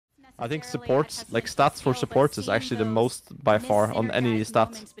I think supports, like stats for supports, is actually the most by far on any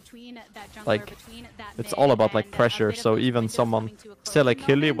stat. Like, it's all about like pressure. So even someone, say like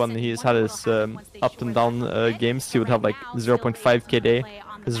Hilly, when he's had his up and down games, he would have like 0.5 KD.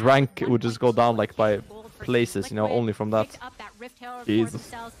 His rank would just go down like by places, you know, only from that.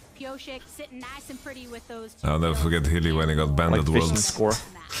 Jesus. I'll never forget Hilly when he got banned Like at vision Worlds. score.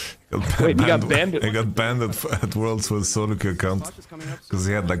 Wait, he got banned? He got banned at Worlds with a solo queue account because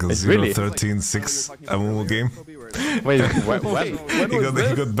he had like a Really? 0-13-6 MMO game. Wait, when?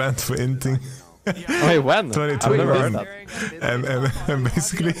 He got banned for Inting. Wait, when? 2021. I've never heard that. And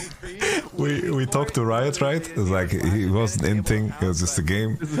basically, we talked to Riot, right? It was like he wasn't Inting, it was just a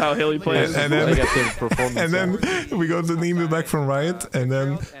game. This is how Hilly plays. And then we got an email back from Riot, and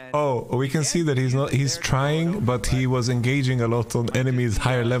then we can see that he's trying, but he was engaging a lot on enemies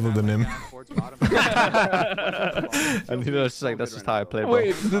higher level than him. And he was just like, that's just how I play, bro.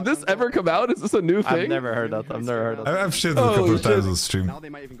 Wait, did this ever come out? Is this a new thing? I've never heard that. I've shared it a couple of times on stream.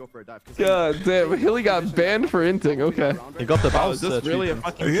 God damn, Hilly got banned for Inting, okay. He got the Is bounce. this really a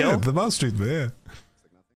fucking kill? Yeah, the mouse treatment, yeah.